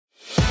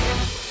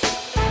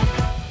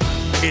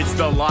It's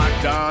the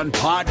Locked On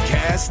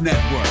Podcast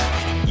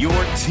Network, your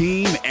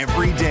team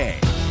every day.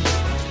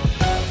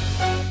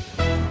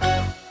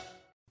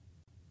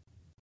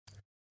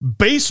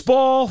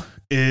 Baseball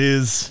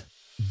is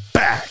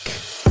back.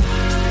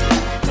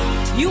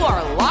 You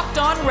are Locked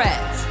On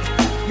Reds,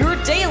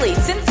 your daily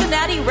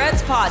Cincinnati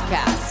Reds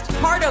podcast,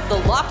 part of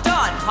the Locked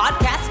On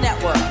Podcast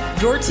Network,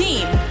 your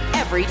team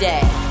every day.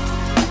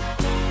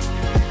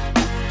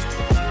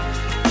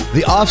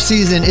 The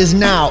offseason is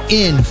now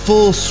in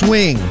full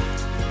swing.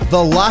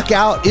 The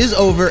lockout is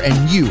over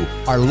and you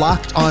are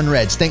Locked On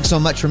Reds. Thanks so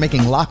much for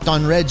making Locked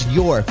On Reds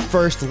your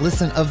first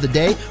listen of the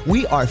day.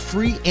 We are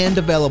free and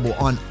available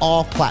on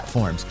all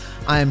platforms.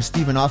 I am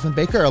Stephen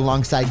Offenbaker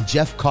alongside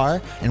Jeff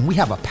Carr, and we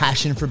have a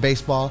passion for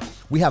baseball.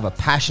 We have a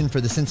passion for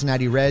the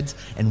Cincinnati Reds,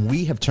 and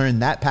we have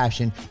turned that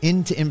passion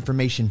into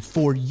information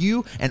for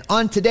you. And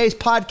on today's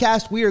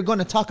podcast, we are going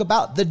to talk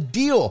about the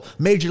deal.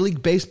 Major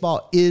League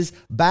Baseball is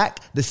back.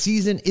 The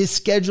season is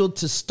scheduled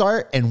to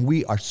start, and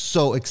we are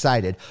so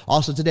excited.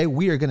 Also today,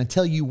 we are going to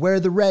tell you where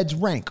the Reds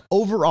rank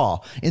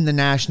overall in the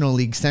National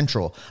League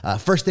Central.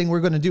 First thing we're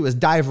going to do is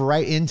dive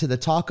right into the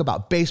talk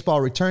about baseball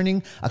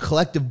returning. A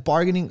collective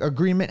bargaining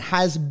agreement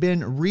has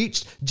been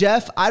reached.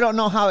 Jeff, I don't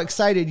know how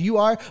excited you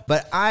are,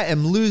 but I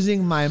am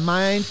losing my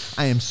mind.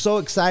 I am so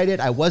excited.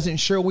 I wasn't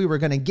sure we were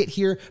going to get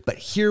here, but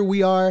here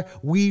we are.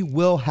 We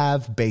will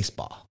have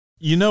baseball.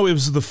 You know, it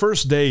was the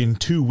first day in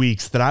 2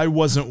 weeks that I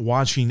wasn't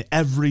watching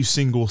every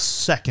single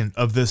second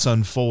of this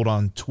unfold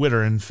on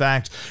Twitter. In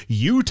fact,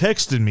 you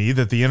texted me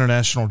that the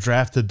international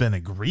draft had been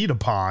agreed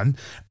upon,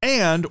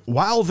 and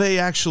while they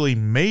actually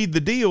made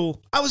the deal,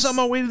 I was on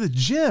my way to the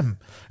gym,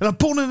 and I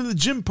pulled into the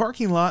gym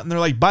parking lot, and they're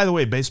like, by the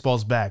way,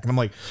 baseball's back. And I'm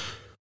like,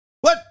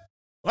 what?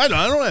 I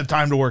don't have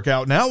time to work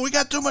out now. We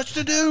got too much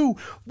to do.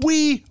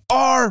 We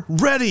are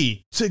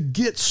ready to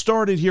get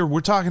started here.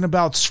 We're talking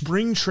about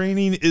spring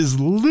training is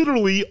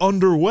literally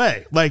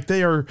underway. Like,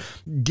 they are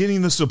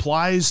getting the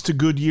supplies to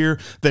Goodyear.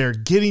 They're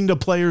getting the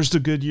players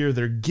to Goodyear.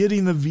 They're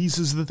getting the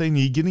visas that they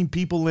need, getting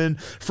people in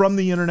from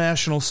the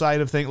international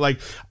side of things. Like,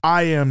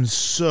 I am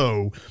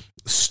so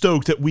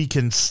stoked that we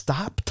can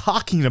stop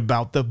talking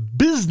about the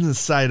business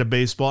side of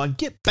baseball and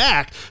get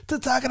back to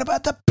talking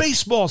about the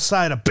baseball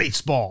side of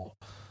baseball.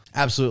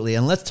 Absolutely.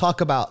 And let's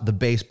talk about the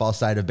baseball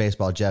side of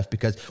baseball, Jeff,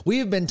 because we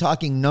have been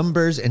talking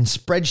numbers and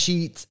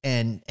spreadsheets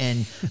and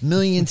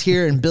millions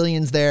here and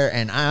billions there,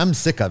 and I'm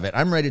sick of it.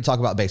 I'm ready to talk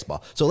about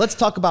baseball. So let's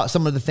talk about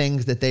some of the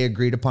things that they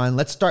agreed upon.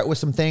 Let's start with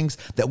some things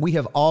that we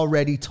have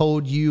already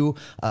told you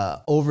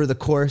over the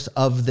course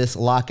of this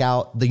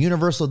lockout. The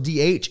universal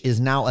DH is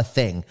now a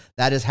thing.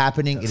 That is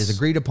happening. Yes. It is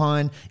agreed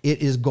upon.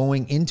 It is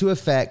going into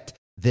effect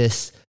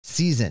this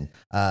season.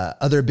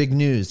 Other big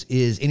news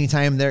is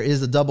anytime there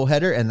is a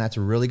doubleheader, and that's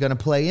really going to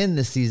play in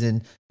this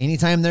season,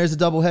 anytime there's a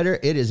doubleheader,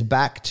 it is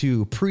back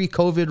to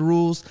pre-COVID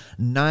rules,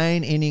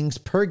 9 innings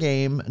per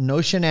game,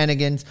 no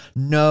shenanigans,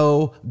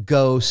 no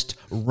ghost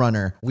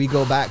runner. We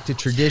go back to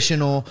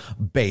traditional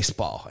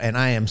baseball, and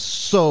I am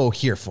so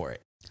here for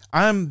it.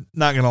 I'm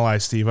not going to lie,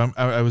 Steve.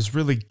 I was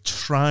really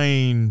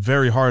trying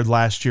very hard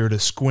last year to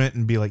squint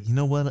and be like, you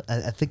know what?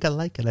 I think I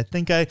like it. I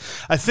think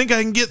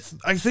I can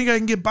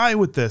get by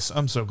with this.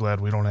 I'm so glad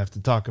we don't have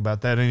to talk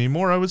about that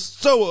anymore. I was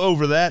so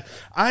over that.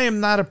 I am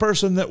not a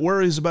person that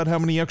worries about how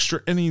many extra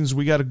innings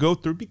we got to go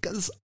through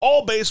because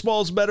all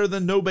baseball is better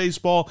than no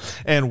baseball,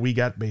 and we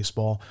got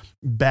baseball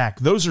back.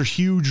 Those are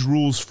huge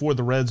rules for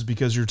the Reds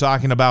because you're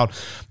talking about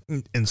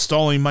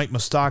installing Mike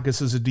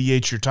Moustakas as a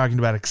DH. You're talking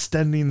about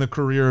extending the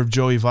career of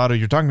Joey Votto.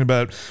 You're talking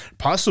about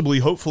possibly,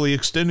 hopefully,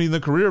 extending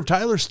the career of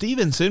Tyler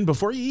Stevenson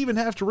before you even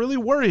have to really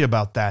worry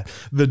about that.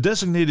 The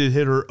designated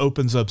hitter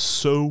opens up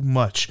so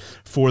much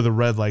for the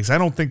Redlegs. I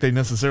don't think they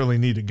necessarily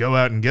need to go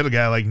out and get a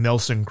guy like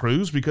Nelson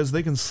Cruz because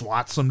they can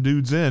slot some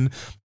dudes in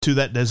to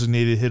that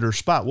designated hitter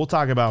spot. We'll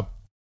talk about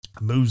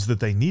moves that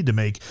they need to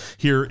make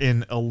here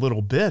in a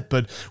little bit.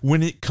 But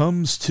when it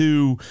comes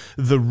to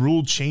the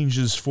rule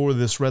changes for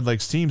this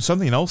Redlegs team,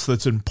 something else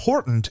that's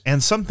important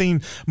and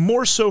something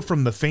more so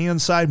from the fan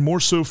side, more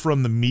so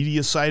from the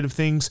media side of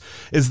things,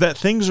 is that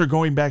things are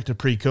going back to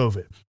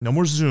pre-COVID. No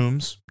more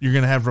Zooms. You're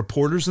going to have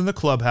reporters in the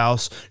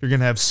clubhouse. You're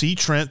going to have C.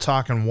 Trent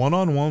talking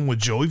one-on-one with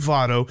Joey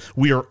Votto.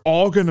 We are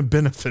all going to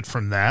benefit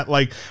from that.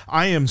 Like,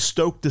 I am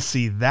stoked to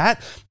see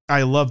that.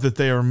 I love that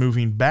they are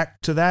moving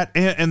back to that.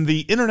 And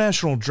the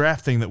international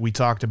draft thing that we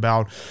talked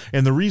about,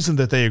 and the reason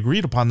that they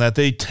agreed upon that,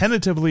 they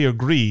tentatively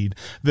agreed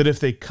that if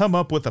they come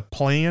up with a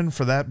plan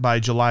for that by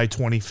July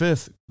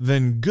 25th,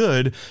 then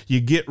good,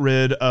 you get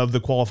rid of the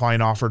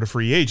qualifying offer to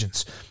free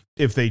agents.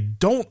 If they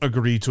don't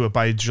agree to it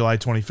by July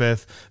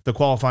 25th, the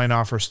qualifying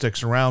offer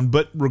sticks around.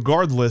 But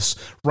regardless,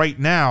 right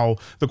now,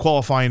 the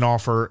qualifying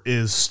offer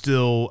is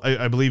still,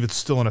 I believe it's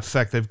still in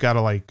effect. They've got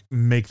to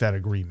make that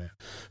agreement.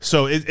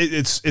 So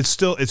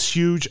it's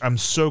huge. I'm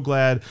so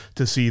glad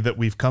to see that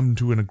we've come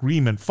to an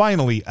agreement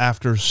finally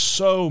after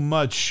so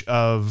much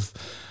of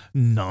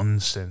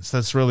nonsense.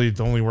 That's really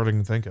the only word I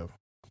can think of.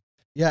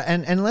 Yeah,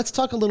 and let's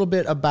talk a little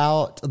bit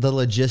about the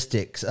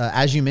logistics.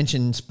 As you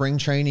mentioned, spring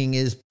training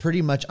is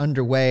pretty much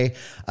underway.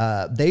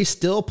 They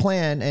still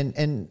plan,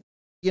 and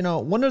you know,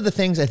 one of the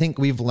things I think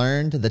we've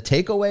learned, the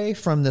takeaway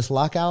from this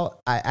lockout,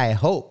 I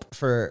hope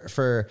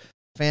for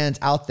fans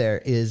out there,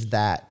 is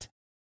that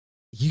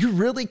you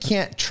really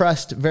can't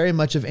trust very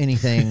much of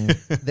anything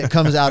that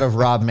comes out of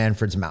Rob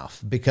Manfred's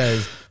mouth,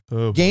 because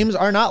games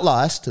are not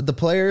lost. The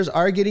players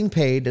are getting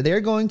paid. They're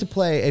going to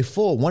play a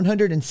full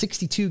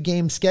 162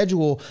 game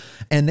schedule,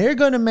 and they're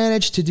going to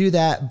manage to do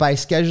that by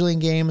scheduling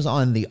games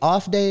on the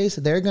off days.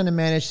 They're going to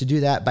manage to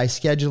do that by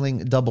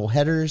scheduling double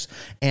headers.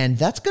 And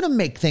that's going to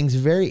make things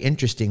very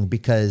interesting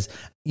because,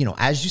 you know,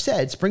 as you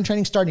said, spring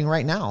training starting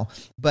right now,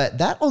 but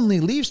that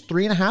only leaves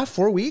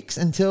 3.5-4 weeks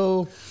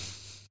until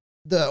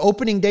the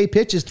opening day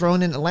pitch is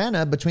thrown in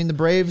Atlanta between the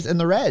Braves and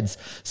the Reds.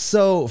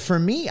 So for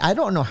me, I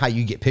don't know how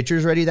you get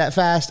pitchers ready that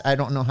fast. I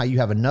don't know how you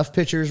have enough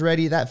pitchers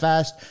ready that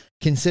fast,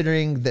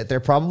 considering that they're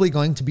probably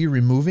going to be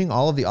removing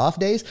all of the off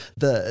days.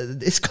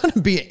 It's going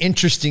to be an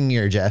interesting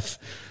year, Jeff.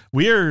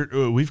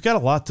 We've got a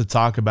lot to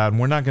talk about, and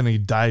we're not going to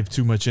dive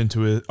too much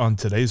into it on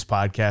today's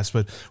podcast,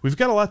 but we've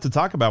got a lot to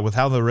talk about with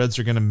how the Reds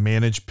are going to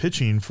manage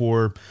pitching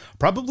for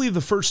probably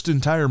the first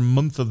entire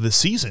month of the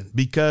season,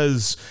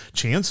 because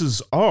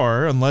chances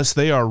are, unless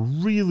they are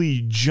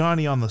really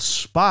Johnny on the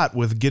spot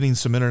with getting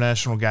some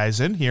international guys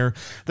in here,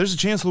 there's a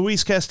chance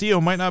Luis Castillo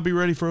might not be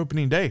ready for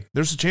opening day.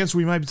 There's a chance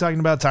we might be talking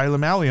about Tyler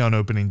Mahle on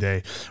opening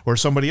day or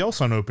somebody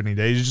else on opening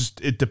day.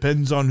 It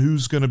depends on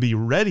who's going to be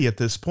ready at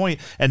this point,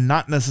 and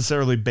not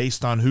necessarily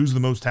based on who's the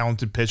most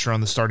talented pitcher on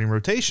the starting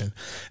rotation.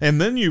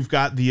 And then you've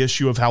got the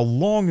issue of how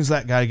long is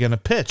that guy going to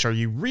pitch? Are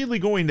you really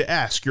going to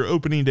ask your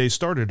opening day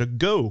starter to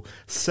go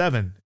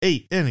 7-8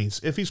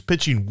 innings? If he's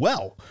pitching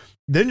well,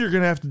 then you're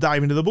going to have to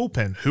dive into the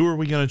bullpen. Who are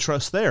we going to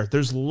trust there?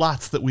 There's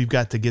lots that we've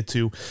got to get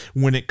to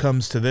when it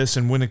comes to this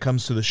and when it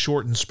comes to the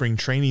shortened spring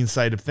training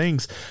side of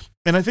things.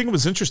 And I think it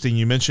was interesting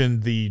you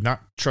mentioned the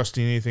not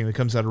trusting anything that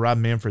comes out of Rob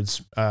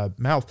Manfred's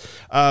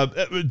mouth.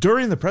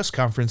 During the press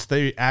conference,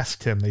 they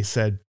asked him, they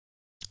said,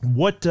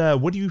 what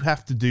do you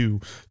have to do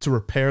to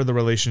repair the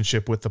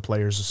relationship with the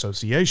Players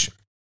Association?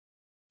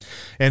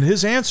 And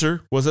his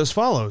answer was as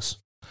follows.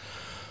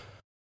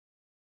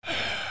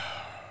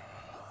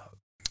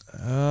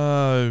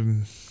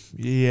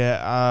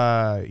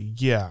 Yeah.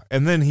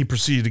 And then he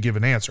proceeded to give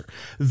an answer.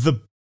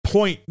 The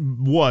point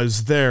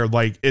was there,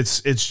 like,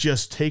 it's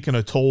just taken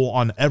a toll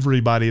on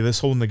everybody,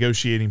 this whole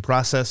negotiating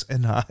process.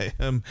 And I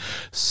am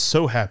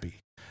so happy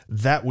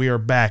that we are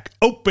back.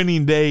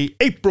 Opening day,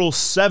 April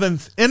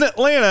 7th in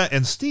Atlanta.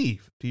 And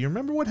Steve, do you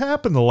remember what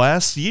happened the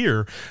last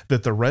year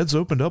that the Reds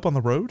opened up on the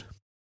road?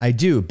 I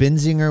do.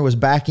 Benzinger was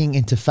backing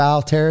into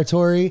foul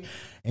territory,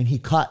 and he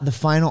caught the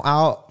final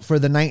out for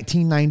the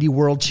 1990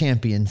 world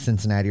champion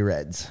Cincinnati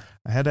Reds.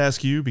 I had to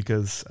ask you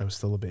because I was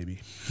still a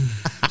baby.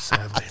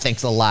 Sadly.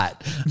 Thanks a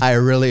lot. I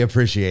really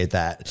appreciate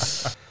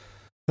that.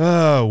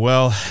 Oh,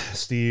 well,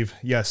 Steve,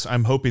 yes,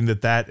 I'm hoping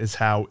that is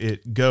how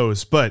it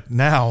goes. But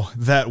now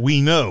that we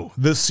know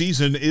this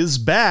season is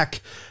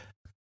back,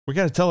 we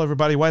got to tell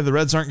everybody why the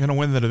Reds aren't going to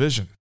win the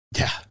division.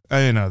 Yeah,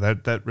 I know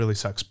that really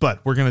sucks, but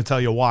we're going to tell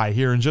you why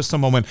here in just a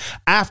moment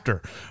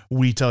after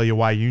we tell you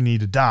why you need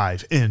to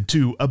dive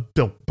into a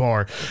Built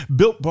Bar.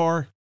 Built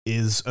Bar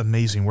is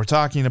amazing. We're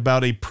talking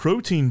about a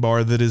protein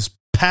bar that is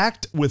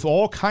packed with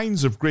all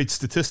kinds of great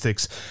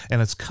statistics,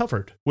 and it's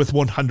covered with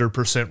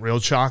 100% real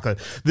chocolate.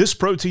 This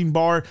protein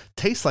bar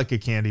tastes like a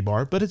candy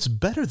bar, but it's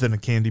better than a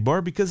candy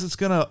bar because it's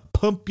going to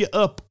pump you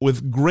up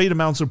with great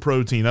amounts of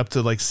protein, up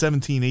to like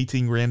 17,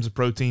 18 grams of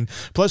protein.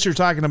 Plus, you're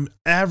talking an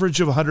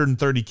average of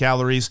 130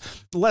 calories,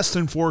 less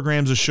than 4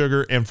 grams of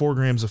sugar, and 4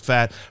 grams of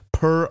fat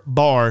per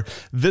bar.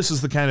 This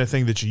is the kind of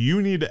thing that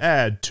you need to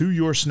add to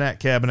your snack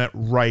cabinet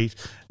right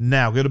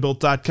now. Go to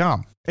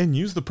Built.com and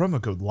use the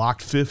promo code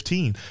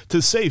LOCKED15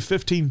 to save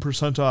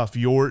 15% off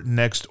your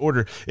next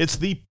order. It's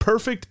the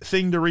perfect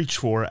thing to reach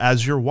for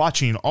as you're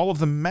watching all of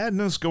the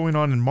madness going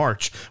on in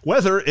March,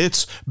 whether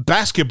it's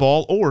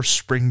basketball or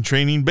spring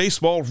training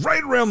baseball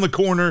right around the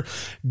corner.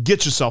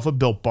 Get yourself a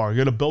Built Bar.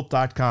 Go to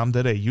Built.com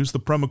today. Use the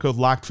promo code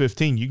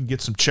LOCKED15. You can get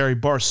some cherry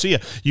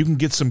barcia. You can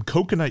get some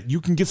coconut. You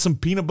can get some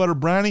peanut butter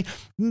brownie.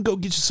 You can go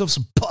get yourself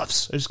some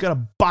puffs. I just got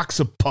a box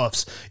of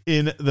puffs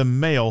in the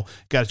mail.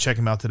 Got to check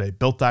them out today.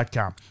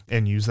 Built.com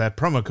and use that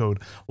promo code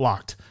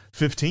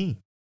LOCKED15.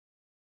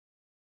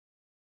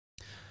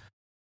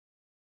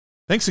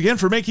 Thanks again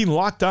for making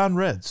Locked On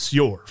Reds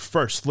your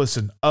first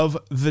listen of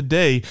the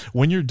day.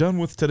 When you're done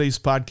with today's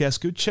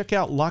podcast, go check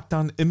out Locked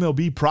On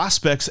MLB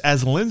Prospects,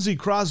 as Lindsey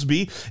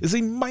Crosby is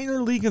a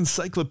minor league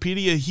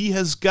encyclopedia. He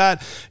has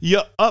got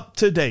you up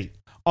to date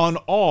on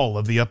all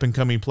of the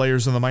up-and-coming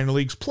players in the minor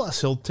leagues. Plus,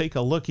 he'll take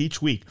a look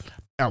each week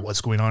at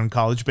what's going on in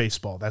college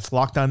baseball. That's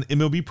Locked On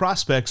MLB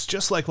Prospects,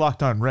 just like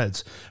Locked On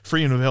Reds,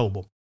 free and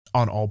available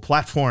on all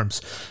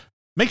platforms.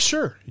 Make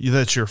sure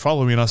that you're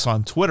following us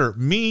on Twitter,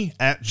 me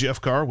at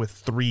Jeff Carr with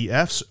 3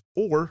 Fs,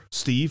 or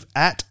Steve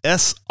at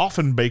S.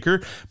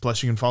 Offenbaker.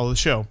 Plus, you can follow the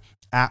show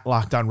at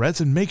Locked On Reds,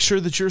 and make sure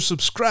that you're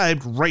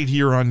subscribed right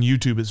here on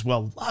YouTube as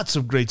well. Lots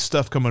of great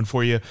stuff coming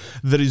for you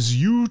that is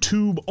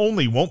YouTube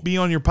only, won't be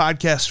on your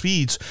podcast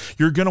feeds.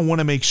 You're going to want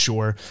to make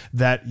sure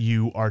that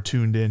you are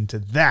tuned into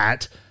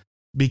that,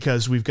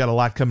 because we've got a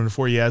lot coming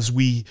for you as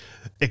we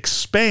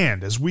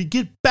expand, as we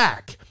get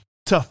back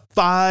to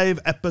 5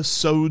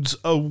 episodes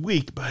a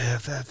week. But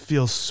that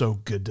feels so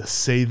good to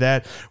say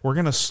that. We're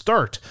going to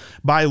start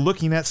by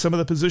looking at some of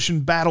the position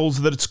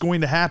battles that it's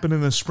going to happen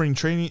in the spring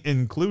training,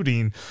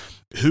 including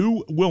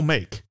who will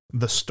make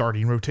the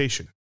starting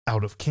rotation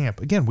out of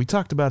camp. Again, we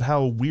talked about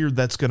how weird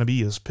that's going to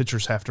be as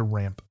pitchers have to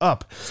ramp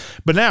up.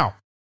 But now,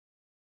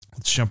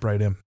 let's jump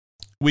right in.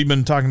 We've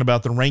been talking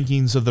about the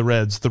rankings of the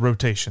Reds, the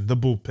rotation, the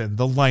bullpen,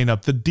 the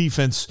lineup, the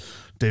defense.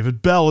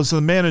 David Bell is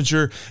the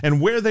manager,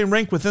 and where they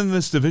rank within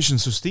this division.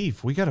 So,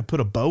 Steve, we got to put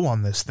a bow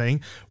on this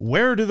thing.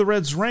 Where do the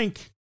Reds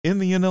rank in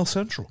the NL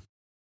Central?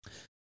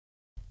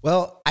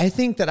 Well, I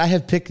think that I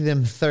have picked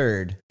them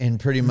third in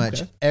pretty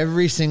much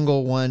every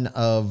single one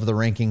of the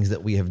rankings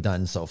that we have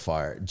done so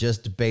far,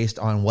 just based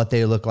on what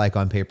they look like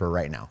on paper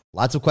right now.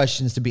 Lots of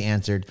questions to be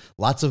answered,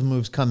 lots of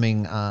moves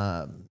coming,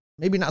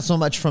 maybe not so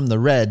much from the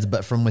Reds,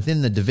 but from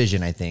within the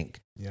division, I think.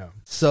 Yeah.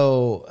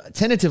 So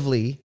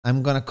tentatively,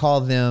 I'm going to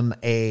call them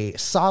a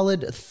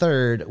solid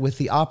third with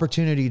the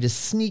opportunity to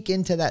sneak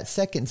into that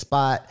second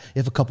spot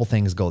if a couple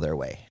things go their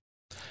way.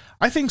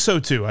 I think so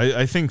too.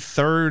 I think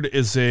third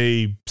is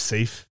a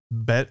safe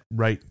bet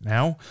right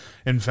now.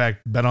 In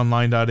fact,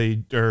 betonline.net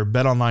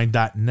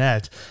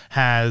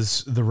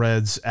has the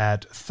Reds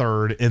at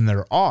third in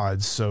their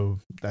odds. So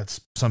that's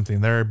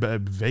something there.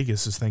 But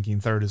Vegas is thinking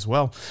third as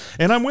well.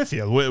 And I'm with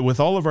you with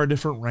all of our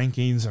different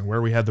rankings and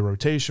where we had the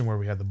rotation, where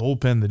we had the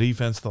bullpen, the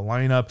defense, the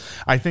lineup.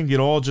 I think it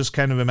all just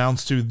kind of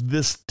amounts to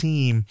this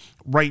team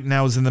right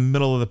now is in the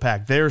middle of the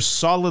pack. They're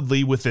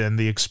solidly within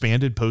the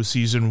expanded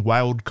postseason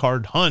wild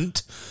card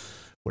hunt,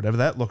 whatever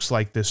that looks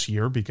like this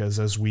year, because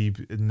as we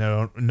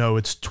know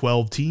it's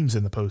 12 teams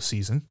in the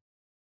postseason.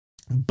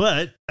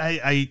 But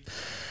I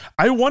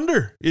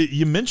wonder,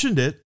 you mentioned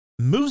it,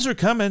 moves are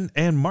coming,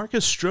 and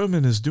Marcus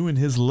Stroman is doing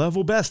his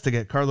level best to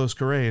get Carlos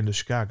Correa into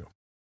Chicago.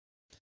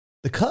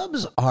 The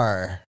Cubs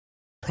are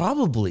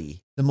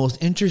probably the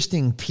most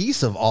interesting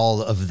piece of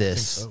all of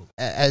this,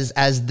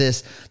 as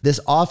this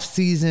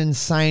off-season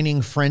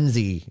signing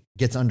frenzy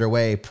gets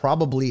underway,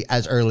 probably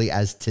as early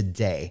as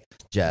today.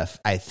 Jeff,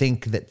 I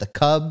think that the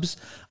Cubs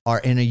are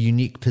in a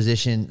unique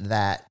position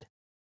that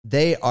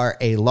they are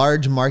a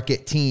large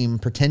market team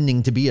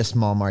pretending to be a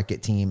small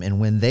market team. And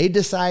when they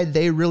decide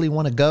they really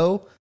want to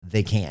go,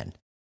 they can.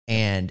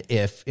 And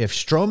if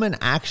Stroman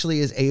actually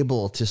is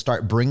able to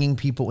start bringing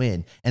people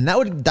in, and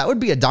that would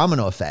be a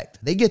domino effect.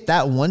 They get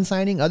that one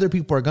signing, other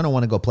people are going to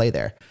want to go play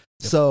there.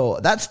 Yep. So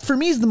that's, for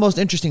me, is the most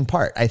interesting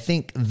part. I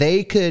think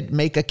they could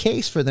make a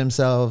case for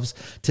themselves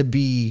to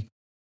be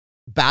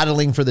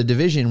battling for the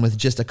division with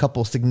just a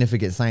couple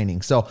significant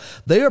signings. So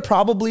they are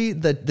probably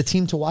the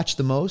team to watch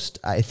the most.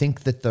 I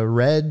think that the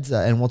Reds,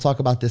 and we'll talk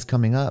about this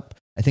coming up,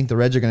 I think the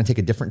Reds are going to take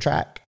a different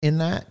track in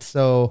that.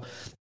 So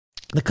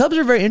the Cubs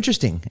are very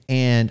interesting,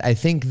 and I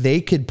think they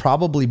could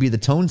probably be the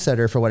tone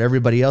setter for what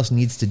everybody else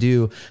needs to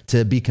do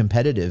to be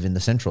competitive in the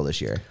Central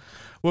this year.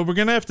 Well, we're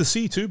going to have to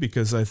see, too,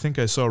 because I think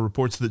I saw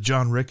reports that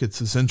John Ricketts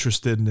is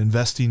interested in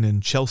investing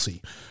in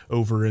Chelsea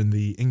over in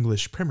the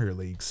English Premier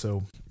League.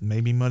 So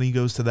maybe money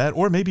goes to that,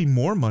 or maybe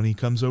more money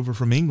comes over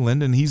from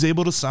England and he's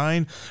able to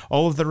sign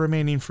all of the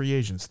remaining free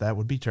agents. That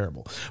would be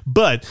terrible.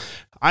 But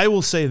I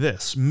will say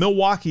this,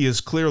 Milwaukee is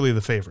clearly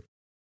the favorite.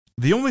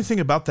 The only thing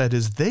about that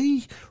is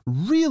they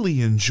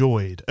really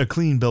enjoyed a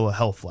clean bill of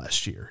health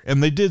last year,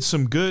 and they did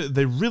some good.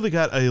 They really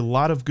got a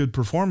lot of good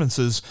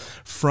performances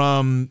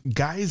from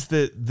guys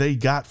that they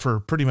got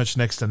for pretty much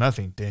next to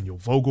nothing. Daniel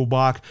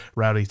Vogelbach,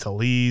 Rowdy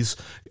Tellez.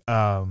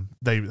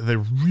 They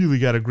really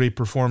got a great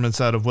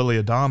performance out of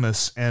Willy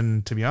Adames,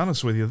 and to be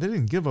honest with you, they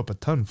didn't give up a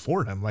ton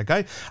for him. Like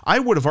I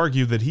would have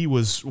argued that he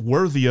was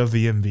worthy of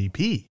the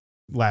MVP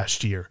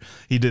last year.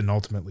 He didn't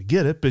ultimately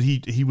get it, but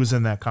he was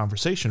in that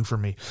conversation for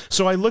me.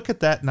 So I look at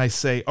that and I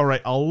say, all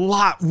right, a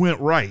lot went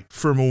right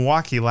for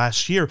Milwaukee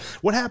last year.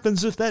 What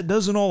happens if that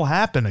doesn't all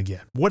happen again?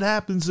 What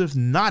happens if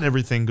not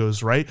everything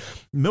goes right?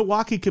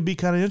 Milwaukee could be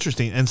kind of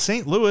interesting. And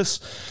St. Louis,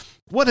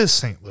 what is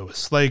St.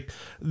 Louis? Like,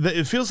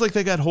 it feels like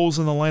they got holes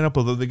in the lineup,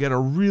 although they got a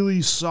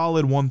really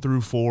solid 1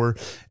 through 4,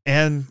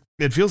 and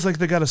it feels like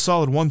they got a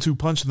solid 1-2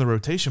 punch in the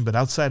rotation, but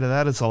outside of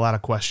that, it's a lot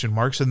of question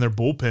marks, and their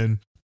bullpen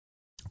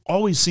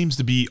always seems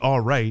to be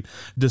all right,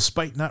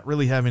 despite not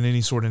really having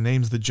any sort of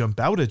names that jump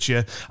out at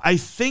you. I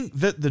think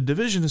that the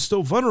division is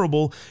still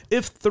vulnerable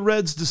if the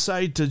Reds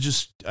decide to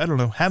just, I don't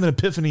know, have an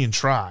epiphany and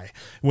try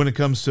when it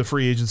comes to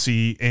free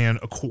agency and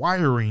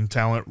acquiring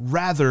talent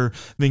rather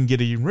than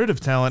getting rid of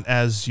talent,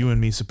 as you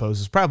and me suppose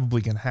is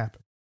probably going to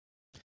happen.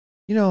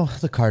 You know,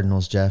 the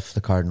Cardinals, Jeff,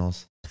 the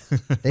Cardinals.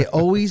 They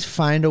always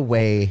find a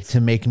way to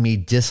make me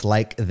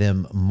dislike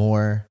them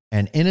more.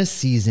 And in a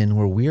season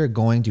where we are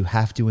going to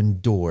have to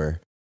endure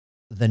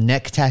the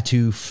neck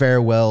tattoo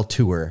farewell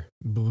tour,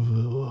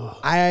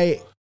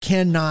 I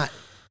cannot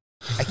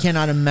I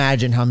cannot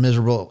imagine how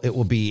miserable it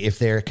will be if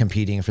they're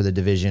competing for the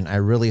division. I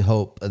really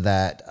hope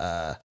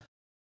that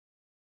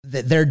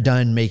that they're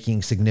done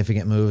making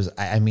significant moves.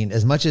 I mean,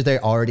 as much as they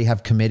already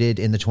have committed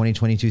in the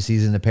 2022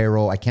 season to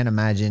payroll, I can't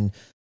imagine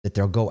that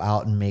they'll go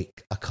out and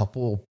make a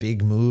couple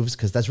big moves,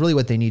 because that's really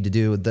what they need to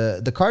do.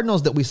 The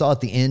Cardinals that we saw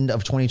at the end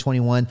of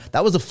 2021,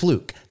 that was a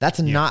fluke. That's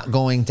not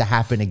going to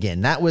happen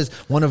again. That was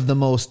one of the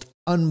most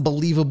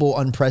unbelievable,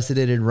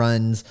 unprecedented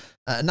runs,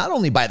 not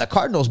only by the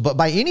Cardinals, but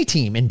by any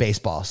team in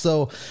baseball.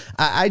 So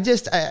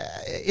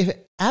if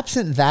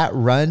absent that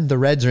run, the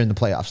Reds are in the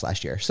playoffs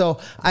last year. So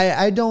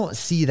I don't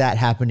see that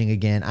happening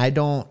again. I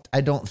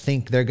don't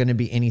think they're going to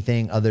be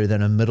anything other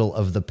than a middle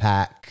of the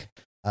pack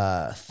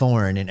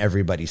thorn in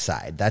everybody's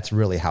side. That's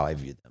really how I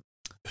view them.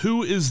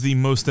 Who is the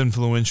most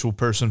influential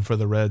person for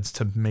the Reds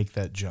to make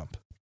that jump?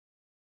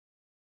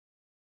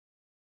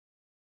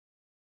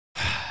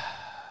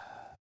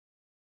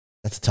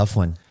 That's a tough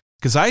one.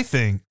 Because I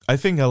think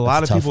a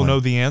lot of people know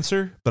the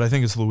answer, but I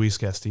think it's Luis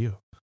Castillo.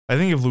 I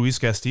think if Luis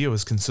Castillo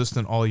is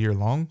consistent all year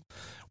long,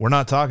 we're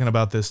not talking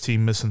about this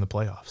team missing the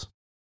playoffs.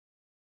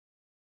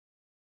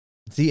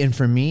 See, and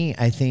for me,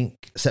 I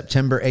think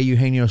September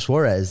Eugenio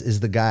Suarez is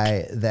the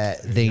guy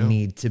that they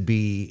need to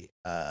be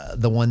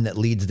the one that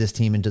leads this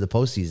team into the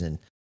postseason.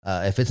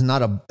 If it's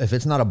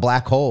not a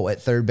black hole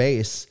at third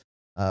base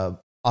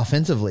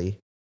offensively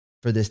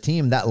for this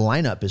team, that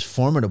lineup is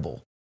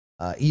formidable,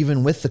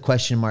 even with the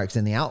question marks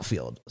in the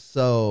outfield.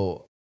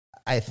 So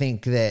I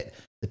think that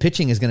the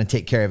pitching is going to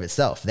take care of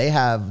itself. They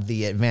have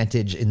the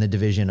advantage in the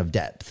division of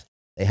depth.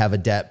 They have a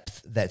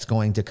depth that's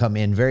going to come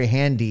in very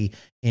handy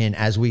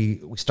as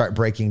we start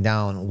breaking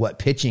down what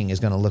pitching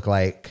is going to look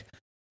like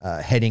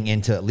heading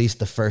into at least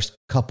the first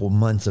couple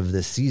months of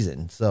this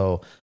season.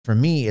 So for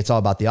me, it's all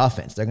about the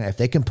offense. If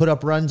they can put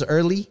up runs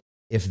early,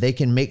 if they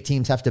can make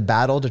teams have to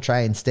battle to try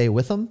and stay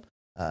with them,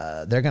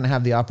 they're going to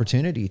have the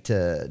opportunity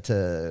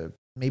to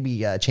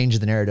maybe change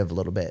the narrative a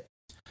little bit.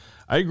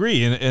 I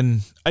agree.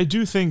 And I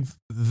do think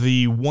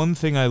the one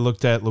thing I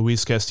looked at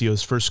Luis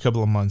Castillo's first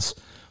couple of months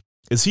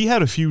is he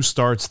had a few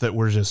starts that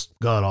were just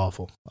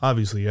god-awful.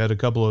 Obviously, he had a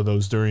couple of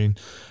those during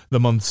the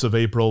months of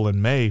April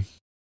and May.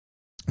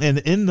 And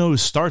in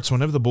those starts,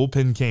 whenever the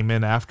bullpen came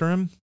in after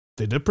him,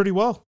 they did pretty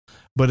well.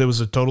 But it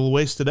was a total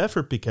wasted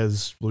effort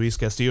because Luis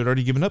Castillo had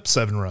already given up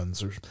 7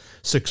 runs or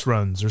 6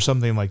 runs or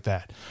something like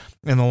that.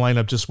 And the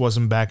lineup just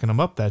wasn't backing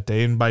him up that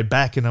day. And by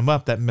backing him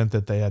up, that meant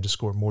that they had to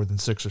score more than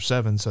 6 or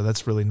 7. So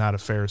that's really not a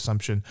fair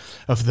assumption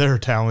of their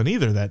talent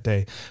either that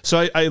day.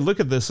 So I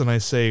look at this and I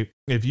say,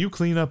 if you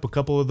clean up a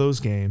couple of those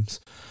games,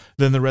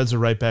 then the Reds are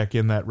right back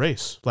in that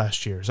race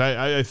last year. So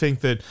I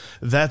think that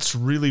that's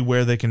really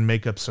where they can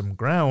make up some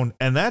ground.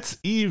 And that's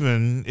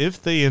even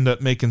if they end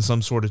up making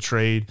some sort of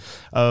trade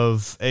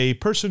of a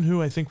person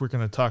who I think we're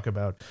going to talk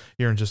about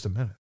here in just a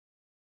minute.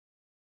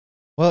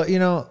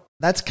 Well,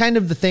 that's kind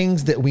of the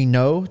things that we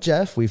know,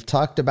 Jeff. We've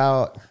talked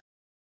about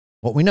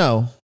what we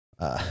know.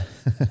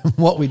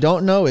 What we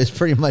don't know is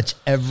pretty much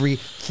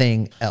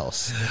everything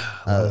else.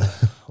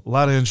 A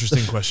lot of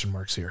interesting question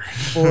marks here.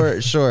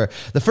 For sure.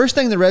 The first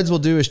thing the Reds will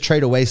do is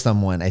trade away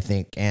someone, I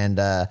think. And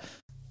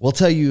we'll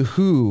tell you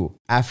who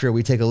after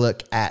we take a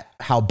look at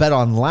how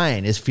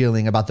BetOnline is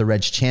feeling about the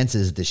Reds'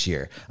 chances this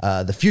year.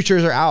 The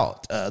futures are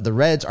out. The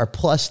Reds are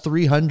plus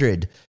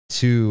 300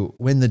 to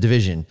win the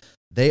division.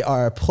 They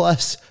are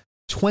plus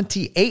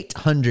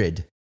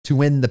 2,800 to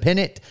win the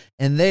pennant.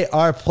 And they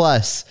are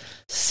plus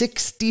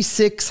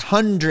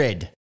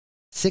 6,600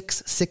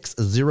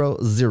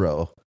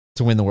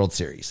 to win the World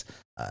Series.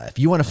 If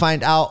you want to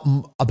find out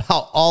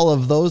about all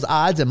of those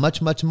odds and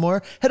much, much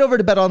more, head over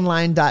to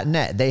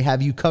betonline.net. They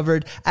have you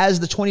covered as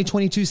the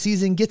 2022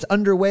 season gets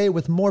underway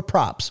with more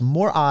props,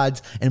 more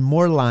odds, and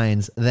more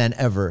lines than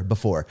ever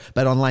before.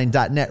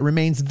 Betonline.net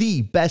remains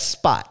the best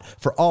spot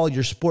for all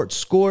your sports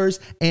scores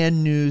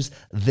and news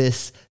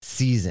this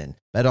season.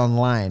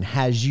 BetOnline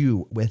has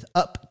you with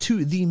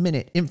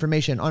up-to-the-minute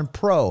information on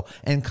pro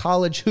and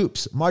college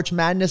hoops. March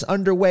Madness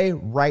underway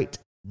right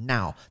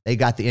now. They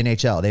got the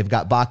NHL, they've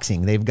got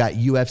boxing, they've got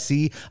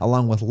UFC,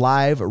 along with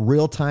live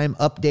real-time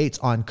updates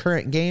on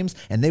current games,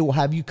 and they will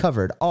have you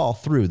covered all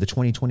through the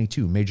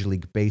 2022 Major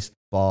League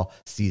Baseball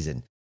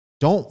season.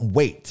 Don't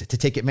wait to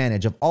take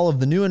advantage of all of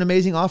the new and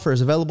amazing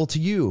offers available to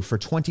you for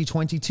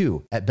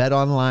 2022 at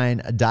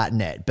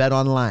betonline.net.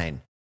 BetOnline,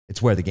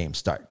 it's where the game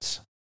starts.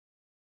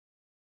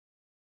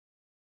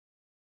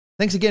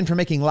 Thanks again for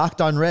making Locked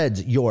On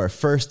Reds your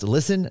first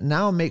listen.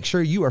 Now make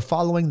sure you are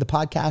following the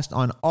podcast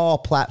on all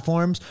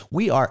platforms.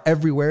 We are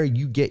everywhere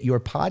you get your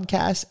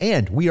podcasts,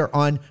 and we are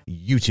on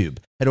YouTube.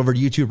 Head over to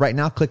YouTube right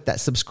now, click that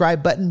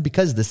subscribe button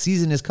because the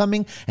season is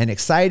coming and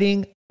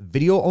exciting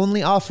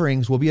video-only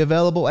offerings will be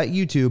available at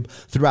YouTube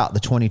throughout the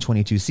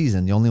 2022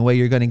 season. The only way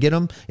you're going to get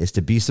them is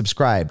to be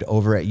subscribed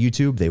over at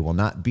YouTube. They will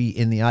not be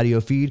in the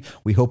audio feed.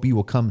 We hope you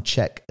will come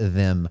check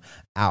them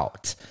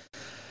out.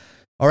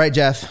 All right,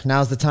 Jeff,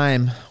 now's the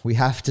time. We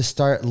have to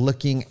start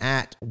looking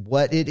at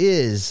what it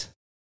is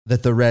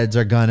that the Reds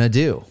are going to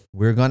do.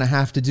 We're going to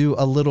have to do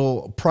a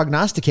little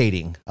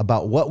prognosticating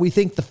about what we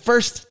think the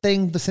first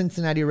thing the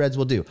Cincinnati Reds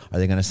will do. Are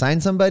they going to sign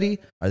somebody?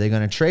 Are they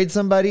going to trade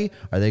somebody?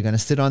 Are they going to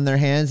sit on their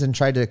hands and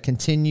try to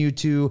continue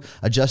to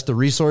adjust the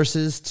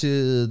resources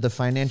to the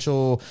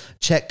financial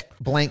check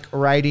blank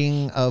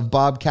writing of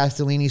Bob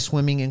Castellini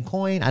swimming in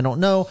coin? I don't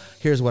know.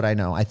 Here's what I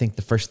know. I think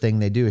the first thing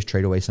they do is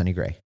trade away Sonny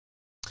Gray.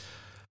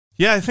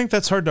 Yeah, I think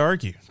that's hard to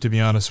argue, to be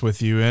honest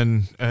with you.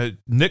 And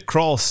Nick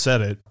Kroll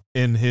said it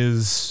in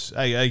his,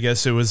 I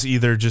guess it was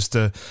either just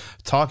a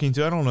talking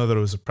to, I don't know that it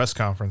was a press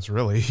conference,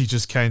 really. He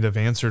just kind of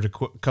answered a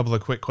couple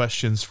of quick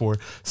questions for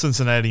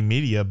Cincinnati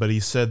media, but he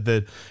said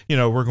that,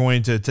 we're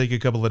going to take a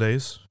couple of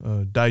days,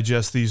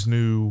 digest these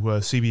new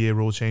CBA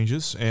rule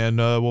changes, and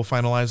we'll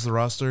finalize the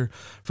roster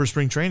for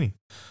spring training.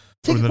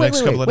 Over the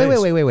next couple of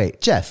days.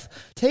 Wait, Jeff.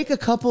 Take a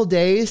couple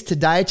days to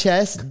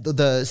digest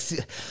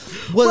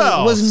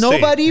was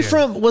nobody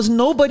from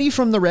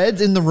the Reds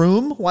in the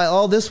room while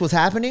all this was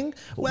happening?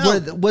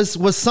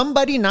 Was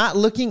somebody not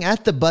looking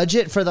at the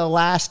budget for the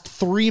last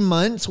 3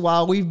 months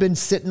while we've been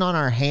sitting on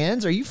our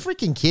hands? Are you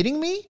freaking kidding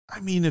me? I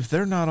mean, if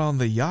they're not on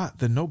the yacht,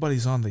 then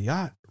nobody's on the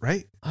yacht,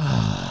 right?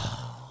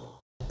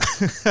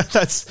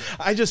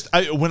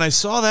 When I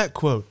saw that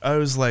quote, I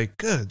was like,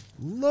 good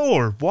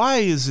Lord, why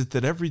is it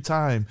that every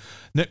time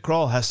Nick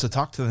Kroll has to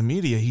talk to the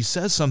media, he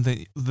says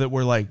something that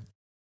we're like,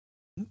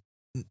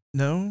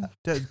 no,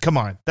 come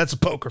on, that's a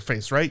poker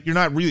face, right? You're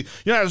not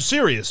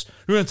serious.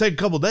 You're going to take a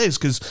couple of days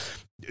because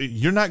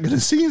you're not going to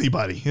see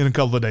anybody in a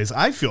couple of days.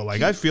 I feel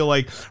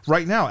like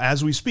right now,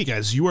 as we speak,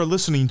 as you are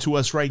listening to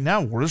us right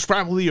now, there's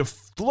probably a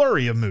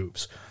flurry of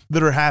moves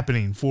that are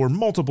happening for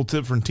multiple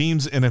different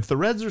teams. And if the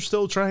Reds are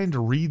still trying to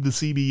read the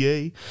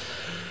CBA,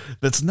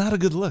 that's not a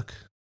good look.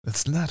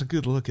 That's not a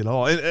good look at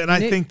all. And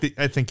I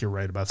think you're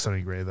right about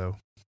Sonny Gray, though.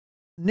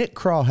 Nick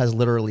Kroll has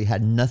literally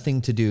had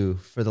nothing to do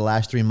for the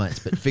last 3 months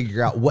but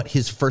figure out what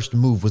his first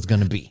move was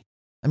going to be.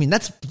 I mean,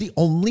 that's the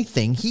only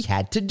thing he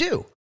had to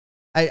do.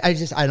 I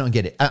don't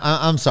get it.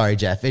 I'm sorry,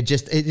 Jeff. It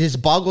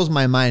just boggles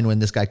my mind when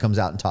this guy comes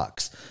out and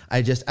talks.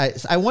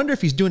 I wonder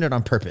if he's doing it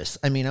on purpose.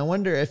 I mean, I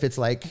wonder if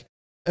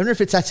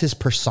that's his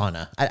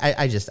persona.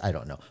 I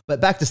don't know.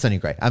 But back to Sonny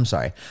Gray. I'm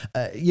sorry.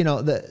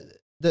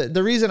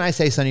 The reason I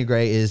say Sonny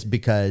Gray is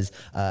because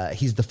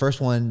he's the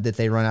first one that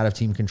they run out of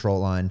team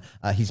control on.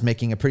 He's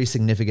making a pretty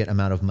significant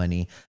amount of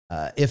money.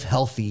 If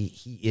healthy,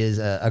 he is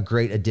a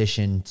great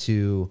addition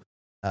to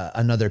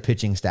another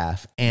pitching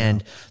staff.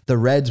 And the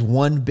Reds'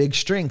 one big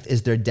strength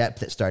is their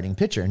depth at starting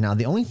pitcher. Now,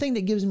 the only thing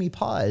that gives me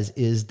pause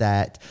is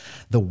that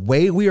the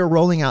way we are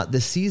rolling out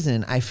this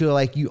season, I feel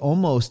like it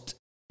almost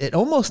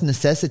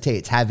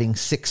necessitates having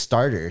 6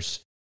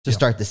 starters to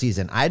start the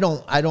season. I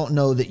don't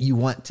know that you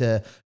want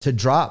to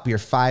drop your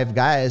 5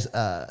 guys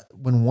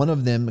when one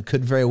of them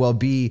could very well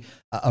be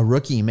a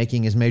rookie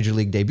making his major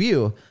league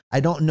debut.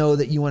 I don't know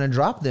that you want to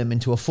drop them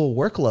into a full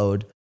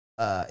workload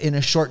in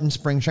a shortened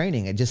spring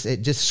training. It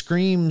just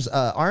screams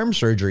arm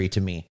surgery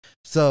to me.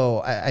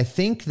 So I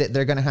think that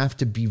they're going to have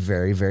to be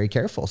very, very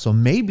careful. So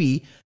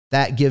maybe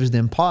that gives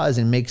them pause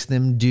and makes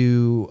them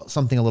do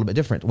something a little bit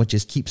different, which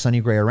is keep Sonny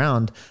Gray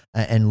around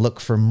and look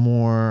for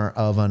more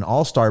of an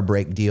all-star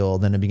break deal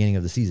than a beginning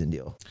of the season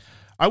deal.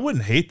 I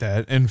wouldn't hate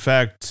that. In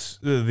fact,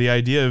 the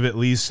idea of at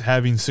least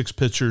having 6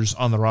 pitchers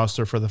on the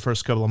roster for the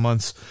first couple of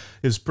months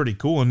is pretty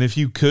cool. And if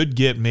you could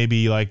get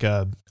maybe like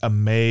a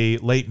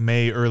late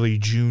May, early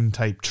June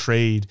type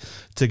trade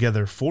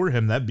together for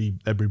him, that'd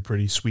be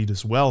pretty sweet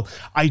as well.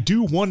 I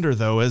do wonder,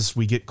 though, as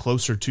we get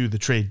closer to the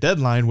trade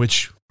deadline,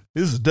 which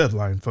is a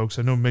deadline, folks.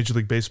 I know Major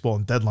League Baseball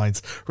and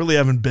deadlines really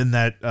haven't been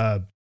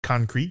that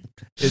concrete.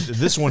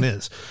 This one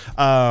is.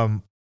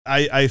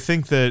 I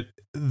think that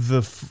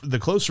the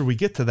closer we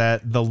get to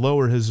that, the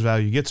lower his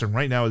value gets. And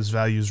right now his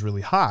value is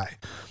really high.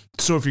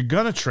 So if you're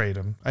going to trade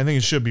him, I think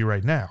it should be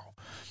right now.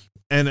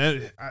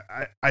 And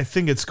I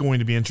think it's going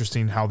to be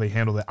interesting how they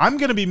handle that. I'm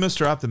going to be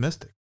Mr.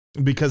 Optimistic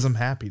because I'm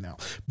happy now.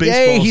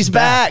 Yay, he's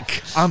back.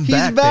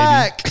 He's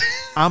back. Baby.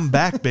 I'm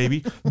back,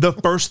 baby. The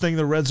first thing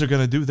the Reds are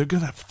going to do, they're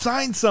going to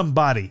sign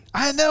somebody.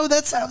 I know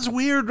that sounds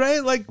weird,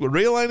 right? Like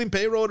realigning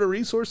payroll to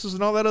resources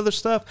and all that other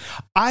stuff.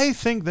 I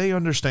think they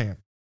understand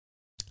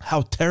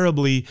how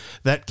terribly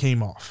that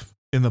came off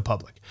in the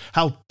public,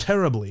 how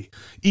terribly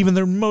even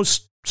their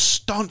most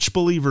staunch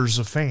believers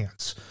of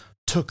fans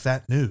took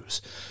that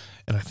news.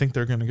 And I think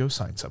they're going to go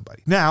sign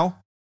somebody. Now,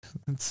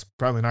 it's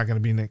probably not going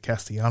to be Nick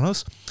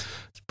Castellanos.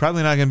 It's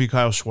probably not going to be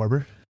Kyle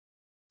Schwarber.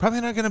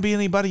 Probably not going to be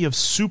anybody of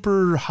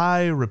super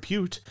high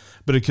repute,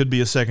 but it could be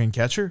a second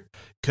catcher,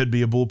 could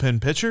be a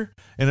bullpen pitcher,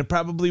 and it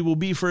probably will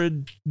be for a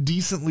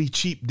decently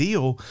cheap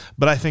deal.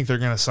 But I think they're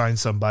going to sign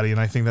somebody, and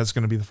I think that's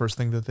going to be the first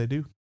thing that they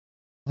do.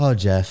 Oh,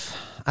 Jeff,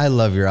 I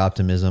love your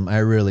optimism. I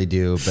really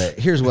do. But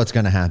here's what's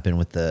going to happen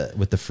with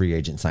the free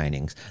agent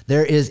signings.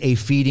 There is a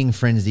feeding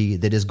frenzy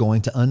that is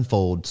going to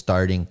unfold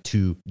starting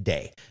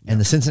today. And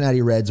the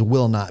Cincinnati Reds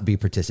will not be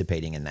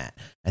participating in that.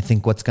 I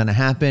think what's going to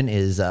happen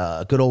is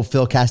good old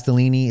Phil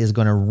Castellini is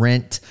going to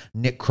rent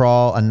Nick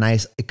Krall a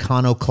nice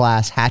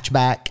Econo-class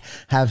hatchback,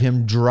 have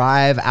him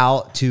drive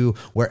out to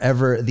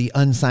wherever the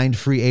unsigned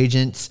free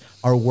agents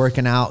are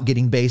working out,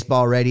 getting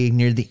baseball ready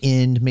near the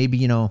end,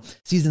 maybe,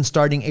 season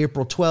starting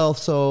April 12th.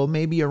 So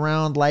maybe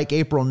around like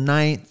April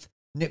 9th,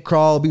 Nick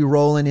Krall will be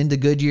rolling into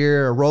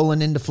Goodyear or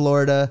rolling into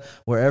Florida,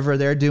 wherever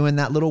they're doing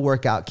that little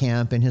workout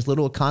camp in his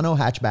little Econo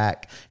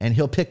hatchback. And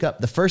he'll pick up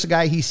the first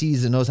guy he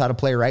sees that knows how to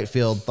play right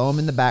field, throw him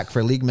in the back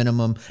for league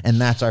minimum.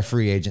 And that's our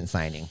free agent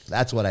signing.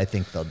 That's what I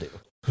think they'll do.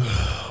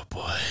 Oh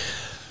boy.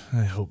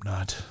 I hope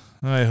not.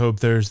 I hope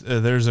there's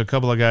a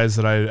couple of guys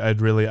that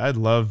I'd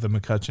love the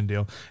McCutchen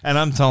deal. And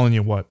I'm telling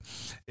you what,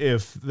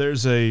 if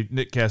there's a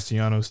Nick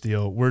Castellanos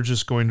deal, we're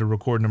just going to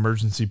record an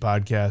emergency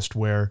podcast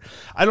where,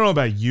 I don't know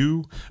about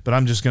you, but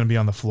I'm just going to be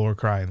on the floor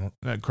crying,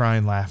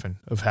 laughing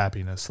of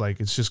happiness. Like,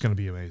 it's just going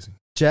to be amazing.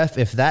 Jeff,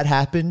 if that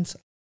happens,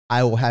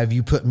 I will have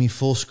you put me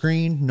full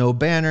screen, no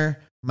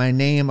banner, my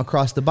name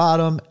across the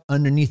bottom.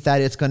 Underneath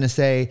that, it's going to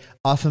say,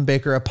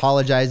 Offenbaker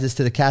apologizes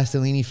to the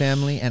Castellini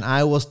family, and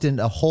I will spend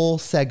a whole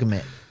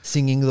segment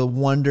singing the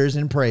wonders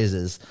and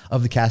praises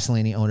of the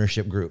Castellini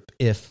ownership group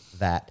if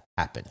that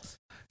happens.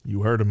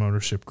 You heard him,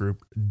 ownership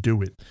group.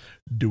 Do it.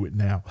 Do it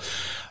now.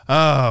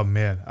 Oh,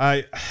 man.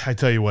 I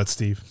tell you what,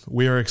 Steve,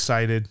 we are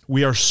excited.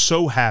 We are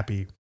so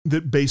happy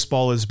that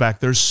baseball is back.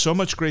 There's so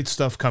much great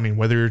stuff coming,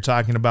 whether you're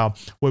talking about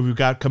what we've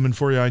got coming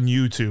for you on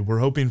YouTube. We're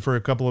hoping for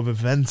a couple of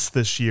events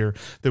this year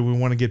that we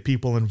want to get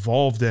people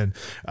involved in.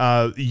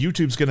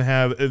 YouTube's going to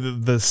have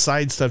the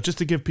side stuff just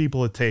to give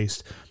people a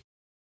taste.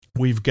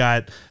 We've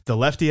got the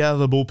lefty out of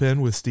the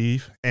bullpen with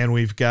Steve, and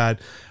we've got,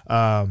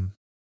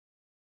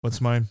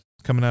 what's mine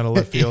coming out of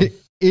left field?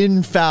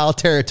 In foul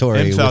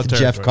territory with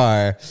Jeff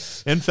Carr.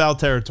 In foul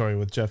territory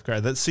with Jeff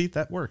Carr.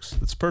 That works.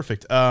 That's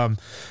perfect. There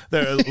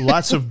are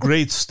lots of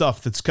great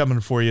stuff that's coming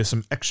for you.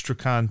 Some extra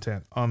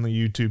content on the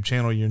YouTube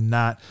channel you're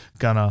not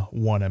gonna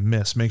want to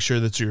miss. Make sure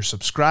that you're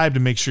subscribed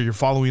and make sure you're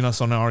following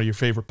us on all your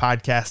favorite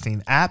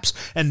podcasting apps.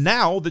 And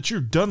now that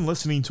you're done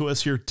listening to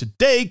us here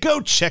today,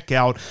 go check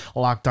out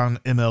Locked On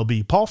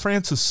MLB. Paul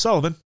Francis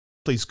Sullivan,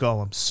 please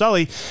call him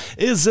Sully,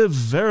 is a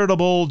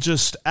veritable,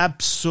 just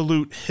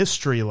absolute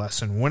history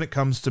lesson when it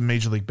comes to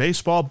Major League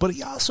Baseball, but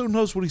he also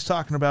knows what he's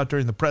talking about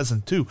during the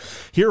present, too.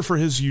 Here for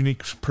his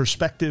unique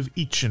perspective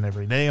each and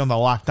every day on the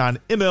Locked On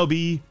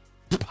MLB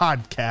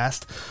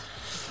podcast.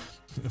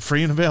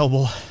 Free and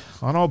available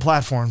on all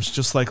platforms,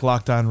 just like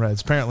Locked On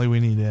Reds. Apparently we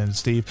need to end,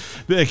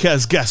 Steve,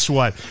 because guess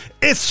what?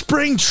 It's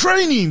spring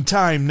training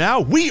time now.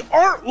 We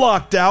aren't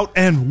locked out,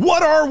 and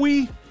what are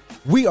we?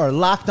 We are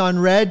Locked On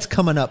Reds,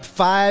 coming up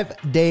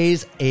 5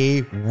 days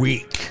a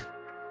week.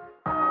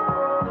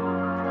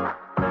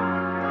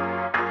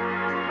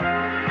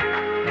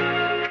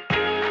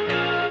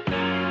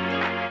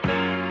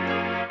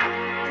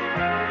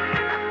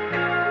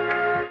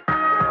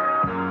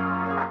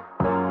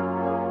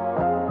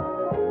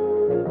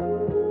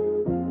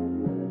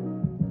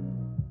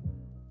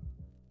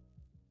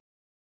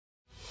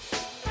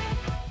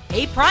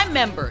 Hey, Prime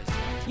members,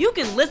 you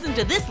can listen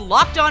to this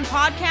Locked On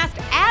podcast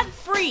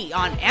ad-free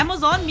on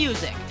Amazon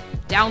Music.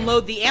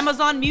 Download the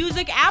Amazon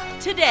Music app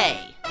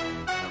today.